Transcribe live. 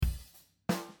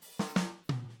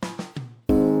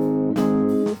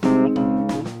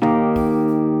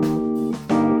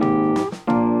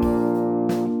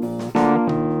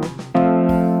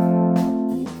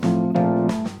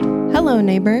Hello,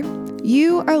 neighbor.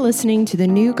 You are listening to the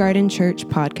New Garden Church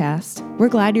podcast. We're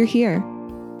glad you're here.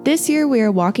 This year, we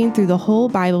are walking through the whole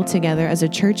Bible together as a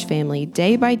church family,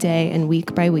 day by day and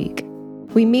week by week.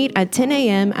 We meet at 10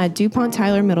 a.m. at DuPont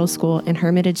Tyler Middle School in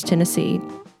Hermitage, Tennessee.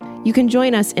 You can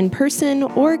join us in person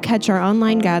or catch our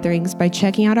online gatherings by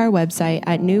checking out our website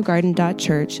at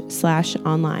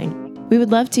newgarden.church/online. We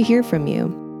would love to hear from you.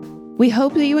 We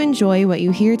hope that you enjoy what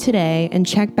you hear today and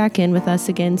check back in with us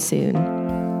again soon.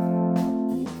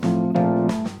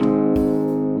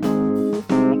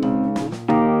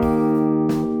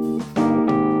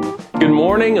 Good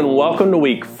morning and welcome to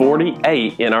week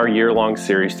 48 in our year-long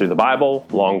series through the Bible,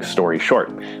 Long Story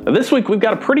Short. Now this week we've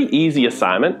got a pretty easy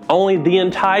assignment, only the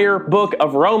entire book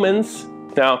of Romans.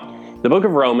 Now, the book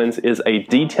of Romans is a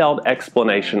detailed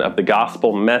explanation of the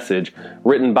gospel message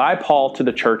written by Paul to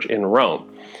the church in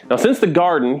Rome. Now, since the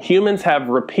garden, humans have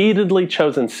repeatedly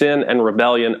chosen sin and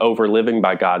rebellion over living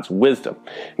by God's wisdom.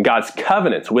 God's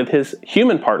covenants with his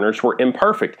human partners were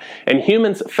imperfect, and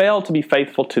humans failed to be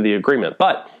faithful to the agreement.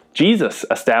 But Jesus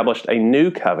established a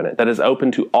new covenant that is open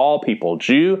to all people,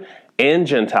 Jew and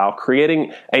Gentile,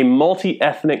 creating a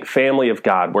multi-ethnic family of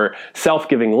God where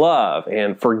self-giving love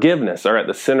and forgiveness are at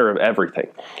the center of everything.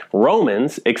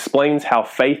 Romans explains how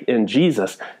faith in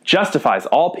Jesus justifies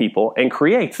all people and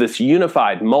creates this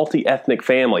unified multi-ethnic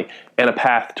family and a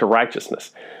path to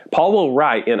righteousness. Paul will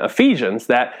write in Ephesians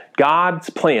that God's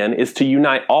plan is to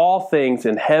unite all things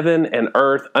in heaven and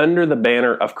earth under the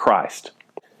banner of Christ.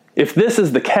 If this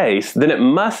is the case, then it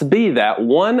must be that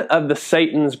one of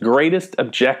Satan's greatest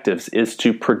objectives is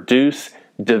to produce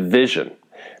division.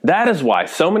 That is why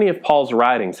so many of Paul's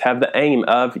writings have the aim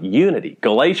of unity.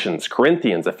 Galatians,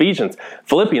 Corinthians, Ephesians,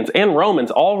 Philippians, and Romans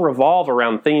all revolve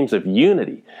around themes of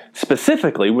unity,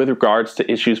 specifically with regards to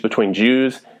issues between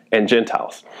Jews and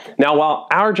Gentiles. Now, while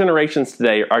our generations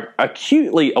today are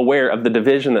acutely aware of the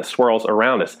division that swirls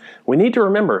around us, we need to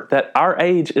remember that our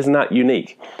age is not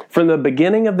unique. From the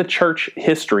beginning of the church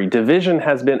history, division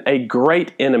has been a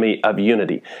great enemy of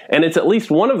unity, and it's at least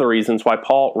one of the reasons why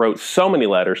Paul wrote so many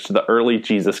letters to the early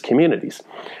Jesus communities.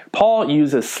 Paul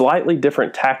uses slightly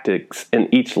different tactics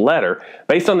in each letter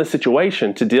based on the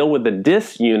situation to deal with the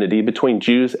disunity between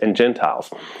Jews and Gentiles.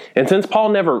 And since Paul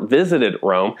never visited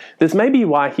Rome, this may be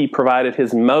why he provided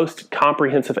his most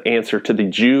comprehensive answer to the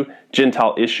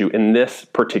Jew-Gentile issue in this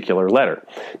particular letter.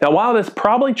 Now, while it is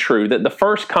probably true that the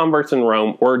first converts in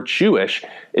Rome were Jewish,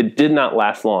 it did not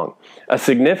last long. A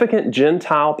significant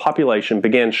Gentile population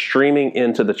began streaming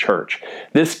into the church.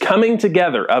 This coming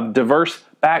together of diverse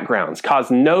backgrounds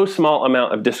caused no small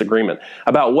amount of disagreement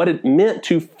about what it meant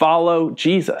to follow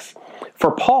Jesus. For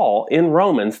Paul, in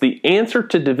Romans, the answer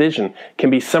to division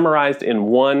can be summarized in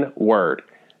one word: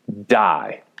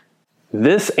 die.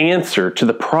 This answer to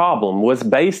the problem was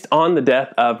based on the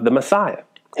death of the Messiah.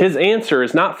 His answer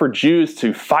is not for Jews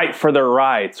to fight for their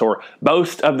rights or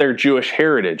boast of their Jewish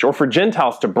heritage, or for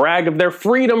Gentiles to brag of their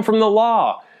freedom from the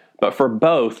law, but for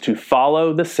both to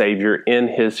follow the Savior in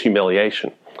his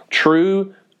humiliation.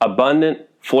 True, abundant,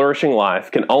 flourishing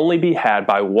life can only be had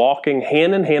by walking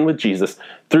hand in hand with Jesus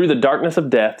through the darkness of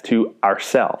death to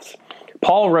ourselves.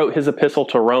 Paul wrote his epistle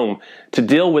to Rome to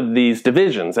deal with these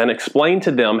divisions and explain to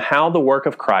them how the work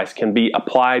of Christ can be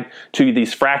applied to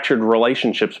these fractured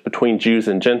relationships between Jews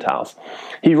and Gentiles.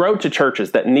 He wrote to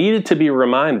churches that needed to be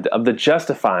reminded of the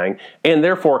justifying and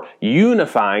therefore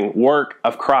unifying work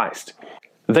of Christ.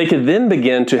 They could then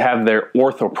begin to have their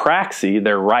orthopraxy,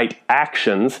 their right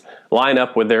actions, line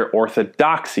up with their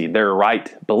orthodoxy, their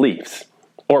right beliefs.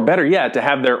 Or better yet, to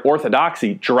have their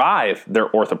orthodoxy drive their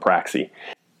orthopraxy.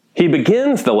 He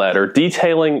begins the letter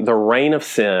detailing the reign of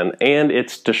sin and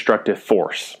its destructive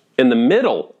force. In the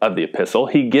middle of the epistle,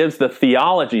 he gives the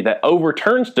theology that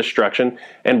overturns destruction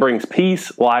and brings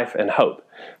peace, life, and hope.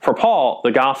 For Paul,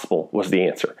 the gospel was the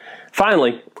answer.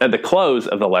 Finally, at the close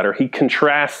of the letter, he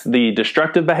contrasts the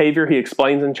destructive behavior he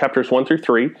explains in chapters 1 through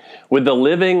 3 with the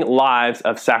living lives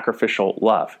of sacrificial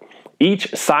love.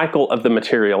 Each cycle of the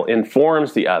material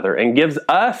informs the other and gives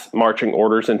us marching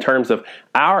orders in terms of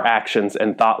our actions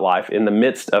and thought life in the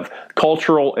midst of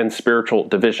cultural and spiritual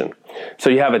division.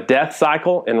 So you have a death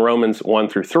cycle in Romans 1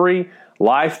 through 3,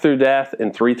 life through death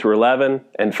in 3 through 11,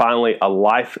 and finally a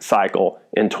life cycle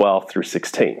in 12 through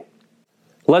 16.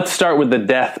 Let's start with the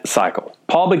death cycle.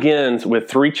 Paul begins with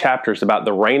 3 chapters about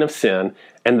the reign of sin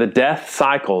and the death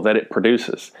cycle that it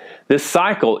produces. This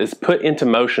cycle is put into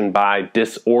motion by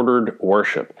disordered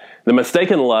worship. The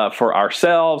mistaken love for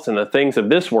ourselves and the things of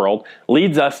this world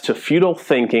leads us to futile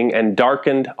thinking and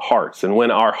darkened hearts. And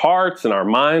when our hearts and our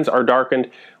minds are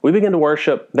darkened, we begin to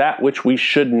worship that which we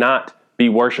should not be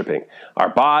worshiping. Our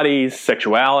bodies,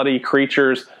 sexuality,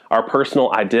 creatures, our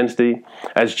personal identity.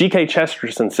 As G.K.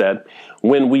 Chesterton said,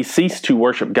 when we cease to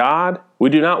worship God, we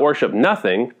do not worship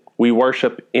nothing, we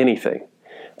worship anything.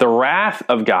 The wrath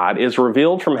of God is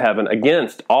revealed from heaven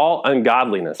against all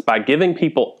ungodliness by giving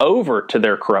people over to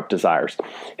their corrupt desires.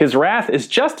 His wrath is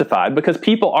justified because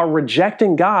people are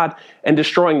rejecting God and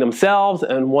destroying themselves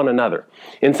and one another.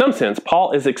 In some sense,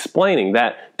 Paul is explaining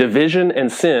that division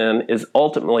and sin is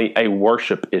ultimately a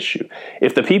worship issue.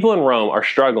 If the people in Rome are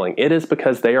struggling, it is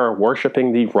because they are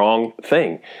worshiping the wrong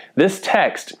thing. This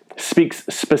text speaks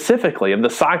specifically of the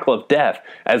cycle of death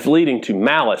as leading to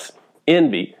malice,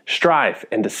 envy, strife,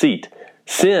 and deceit.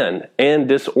 Sin and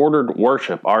disordered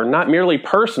worship are not merely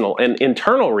personal and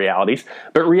internal realities,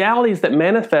 but realities that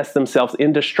manifest themselves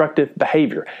in destructive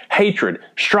behavior. Hatred,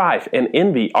 strife, and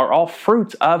envy are all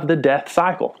fruits of the death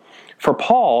cycle. For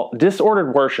Paul,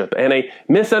 disordered worship and a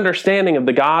misunderstanding of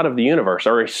the God of the universe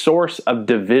are a source of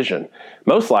division.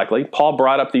 Most likely, Paul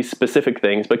brought up these specific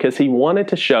things because he wanted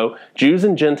to show Jews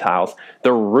and Gentiles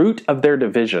the root of their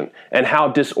division and how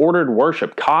disordered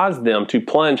worship caused them to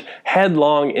plunge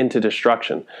headlong into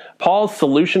destruction. Paul's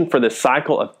solution for this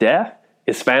cycle of death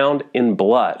is found in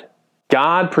blood.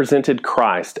 God presented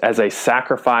Christ as a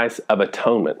sacrifice of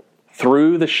atonement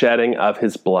through the shedding of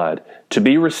his blood to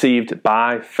be received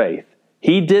by faith.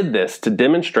 He did this to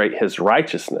demonstrate his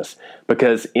righteousness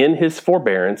because in his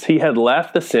forbearance he had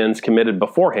left the sins committed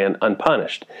beforehand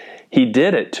unpunished. He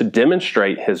did it to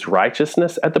demonstrate his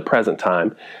righteousness at the present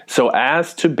time so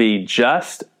as to be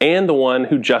just and the one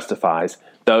who justifies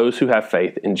those who have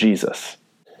faith in Jesus.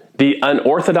 The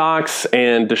unorthodox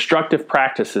and destructive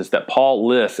practices that Paul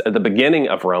lists at the beginning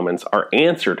of Romans are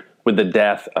answered with the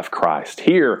death of Christ.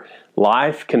 Here,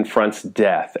 life confronts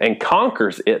death and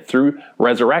conquers it through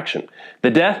resurrection.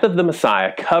 The death of the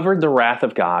Messiah covered the wrath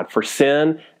of God for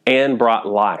sin and brought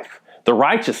life. The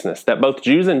righteousness that both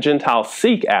Jews and Gentiles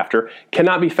seek after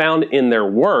cannot be found in their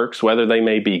works, whether they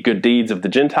may be good deeds of the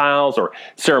Gentiles or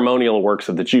ceremonial works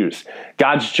of the Jews.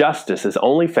 God's justice is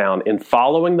only found in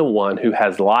following the one who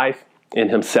has life in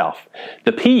himself.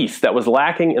 The peace that was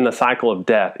lacking in the cycle of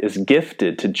death is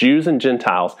gifted to Jews and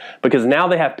Gentiles because now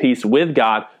they have peace with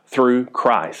God through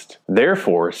Christ.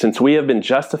 Therefore, since we have been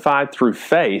justified through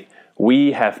faith,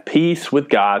 we have peace with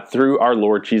God through our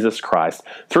Lord Jesus Christ,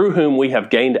 through whom we have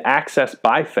gained access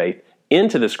by faith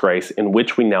into this grace in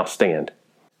which we now stand.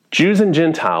 Jews and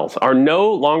Gentiles are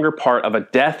no longer part of a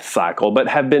death cycle, but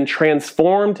have been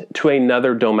transformed to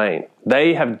another domain.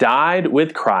 They have died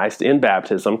with Christ in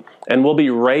baptism and will be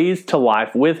raised to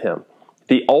life with him.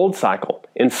 The old cycle,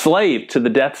 enslaved to the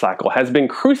death cycle, has been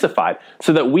crucified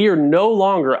so that we are no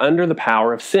longer under the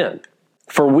power of sin.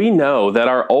 For we know that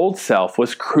our old self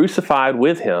was crucified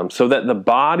with him so that the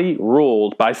body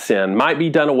ruled by sin might be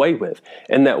done away with,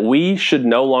 and that we should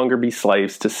no longer be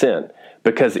slaves to sin,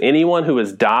 because anyone who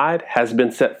has died has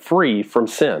been set free from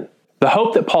sin. The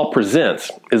hope that Paul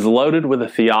presents is loaded with a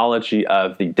theology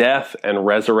of the death and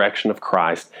resurrection of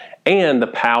Christ and the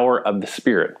power of the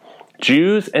Spirit.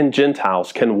 Jews and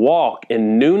Gentiles can walk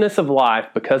in newness of life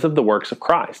because of the works of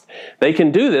Christ. They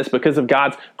can do this because of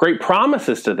God's great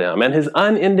promises to them and his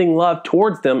unending love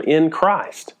towards them in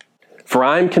Christ. For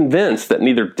I am convinced that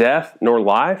neither death nor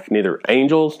life, neither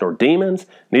angels nor demons,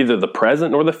 neither the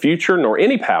present nor the future, nor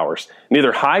any powers,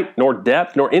 neither height nor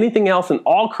depth, nor anything else in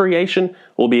all creation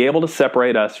will be able to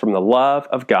separate us from the love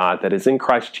of God that is in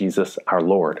Christ Jesus our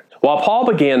Lord. While Paul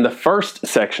began the first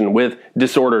section with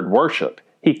disordered worship,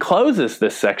 he closes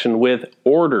this section with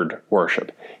ordered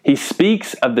worship. He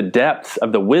speaks of the depths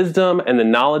of the wisdom and the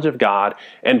knowledge of God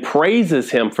and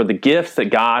praises him for the gifts that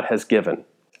God has given.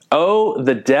 Oh,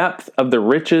 the depth of the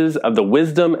riches of the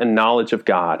wisdom and knowledge of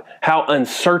God, how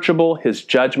unsearchable his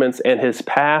judgments and his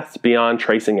paths beyond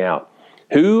tracing out.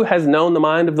 Who has known the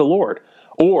mind of the Lord?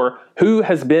 Or who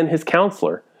has been his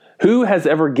counselor? Who has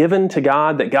ever given to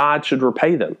God that God should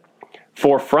repay them?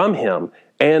 For from him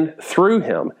and through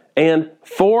him and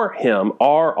for him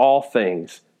are all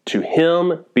things. To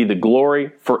him be the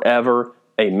glory forever.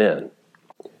 Amen.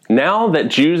 Now that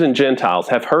Jews and Gentiles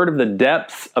have heard of the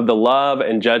depths of the love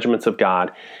and judgments of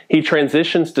God, he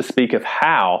transitions to speak of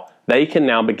how they can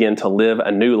now begin to live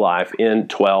a new life in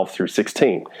 12 through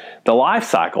 16. The life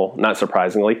cycle, not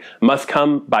surprisingly, must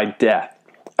come by death.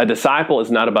 A disciple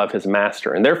is not above his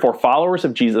master, and therefore followers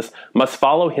of Jesus must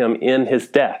follow him in his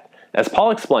death. As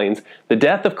Paul explains, the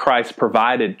death of Christ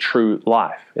provided true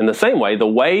life. In the same way, the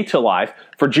way to life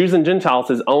for Jews and Gentiles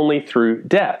is only through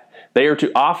death. They are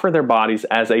to offer their bodies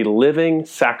as a living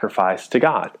sacrifice to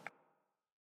God.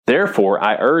 Therefore,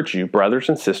 I urge you, brothers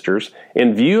and sisters,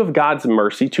 in view of God's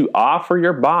mercy, to offer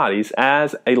your bodies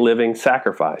as a living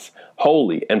sacrifice,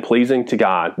 holy and pleasing to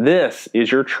God. This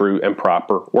is your true and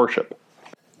proper worship.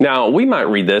 Now, we might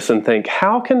read this and think,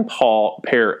 how can Paul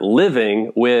pair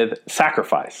living with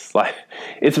sacrifice?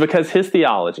 It's because his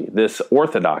theology, this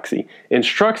orthodoxy,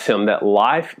 instructs him that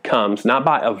life comes not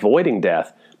by avoiding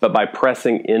death, but by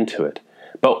pressing into it.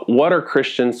 But what are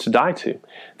Christians to die to?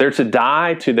 They're to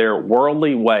die to their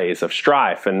worldly ways of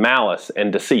strife and malice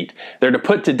and deceit. They're to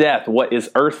put to death what is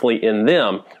earthly in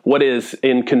them, what is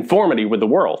in conformity with the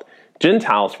world.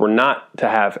 Gentiles were not to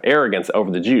have arrogance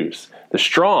over the Jews. The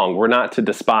strong were not to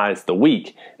despise the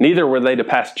weak. Neither were they to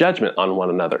pass judgment on one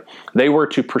another. They were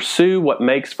to pursue what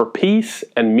makes for peace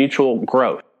and mutual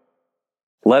growth.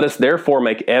 Let us therefore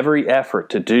make every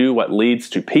effort to do what leads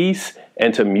to peace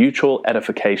and to mutual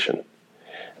edification.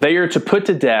 They are to put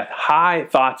to death high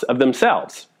thoughts of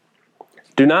themselves.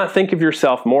 Do not think of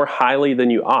yourself more highly than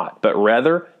you ought, but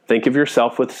rather think of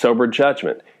yourself with sober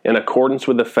judgment, in accordance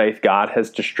with the faith God has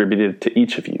distributed to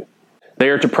each of you. They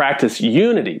are to practice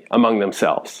unity among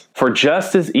themselves. For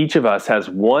just as each of us has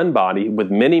one body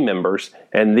with many members,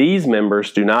 and these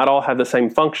members do not all have the same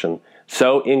function,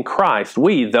 so in Christ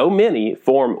we, though many,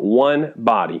 form one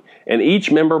body, and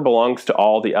each member belongs to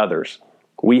all the others.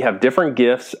 We have different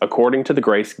gifts according to the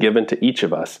grace given to each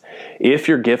of us. If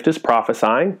your gift is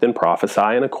prophesying, then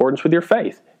prophesy in accordance with your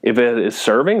faith. If it is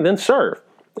serving, then serve.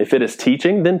 If it is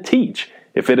teaching, then teach.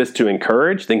 If it is to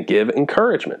encourage, then give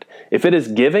encouragement. If it is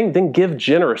giving, then give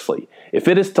generously. If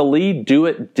it is to lead, do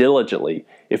it diligently.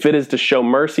 If it is to show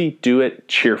mercy, do it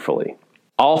cheerfully.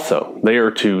 Also, they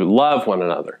are to love one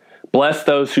another. Bless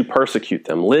those who persecute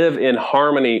them. Live in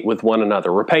harmony with one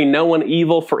another. Repay no one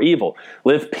evil for evil.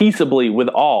 Live peaceably with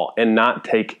all and not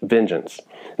take vengeance.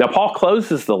 Now, Paul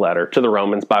closes the letter to the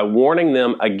Romans by warning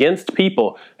them against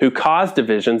people who cause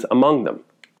divisions among them.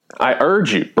 I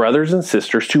urge you, brothers and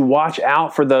sisters, to watch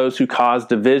out for those who cause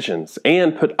divisions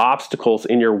and put obstacles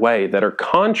in your way that are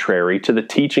contrary to the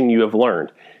teaching you have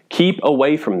learned. Keep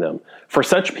away from them, for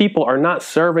such people are not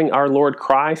serving our Lord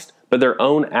Christ, but their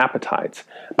own appetites.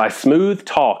 By smooth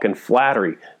talk and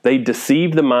flattery, they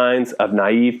deceive the minds of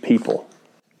naive people.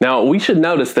 Now, we should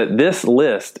notice that this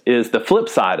list is the flip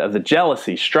side of the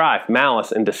jealousy, strife,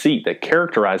 malice, and deceit that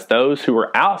characterize those who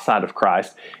were outside of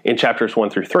Christ in chapters 1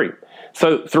 through 3.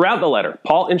 So, throughout the letter,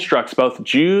 Paul instructs both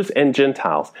Jews and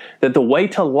Gentiles that the way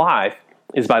to life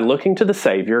is by looking to the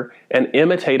Savior and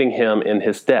imitating Him in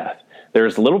His death.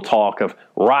 There's little talk of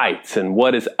rights and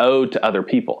what is owed to other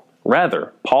people.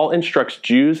 Rather, Paul instructs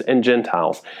Jews and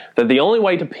Gentiles that the only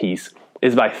way to peace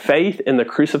is by faith in the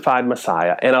crucified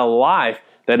Messiah and a life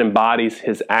that embodies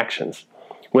His actions.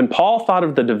 When Paul thought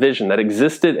of the division that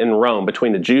existed in Rome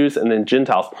between the Jews and the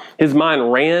Gentiles, his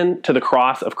mind ran to the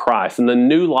cross of Christ and the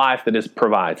new life that it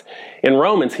provides. In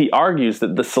Romans, he argues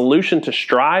that the solution to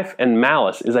strife and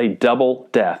malice is a double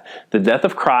death, the death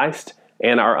of Christ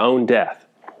and our own death.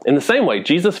 In the same way,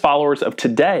 Jesus' followers of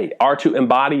today are to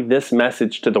embody this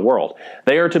message to the world.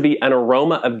 They are to be an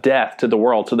aroma of death to the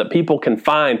world so that people can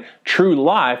find true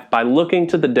life by looking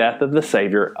to the death of the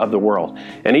Savior of the world.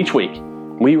 And each week,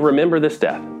 we remember this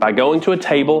death by going to a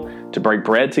table to break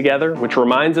bread together, which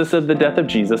reminds us of the death of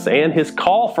Jesus and His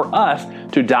call for us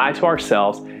to die to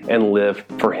ourselves and live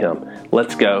for Him.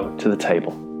 Let's go to the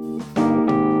table.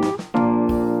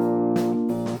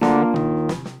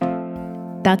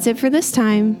 That's it for this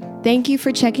time. Thank you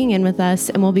for checking in with us,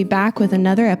 and we'll be back with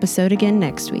another episode again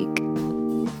next week.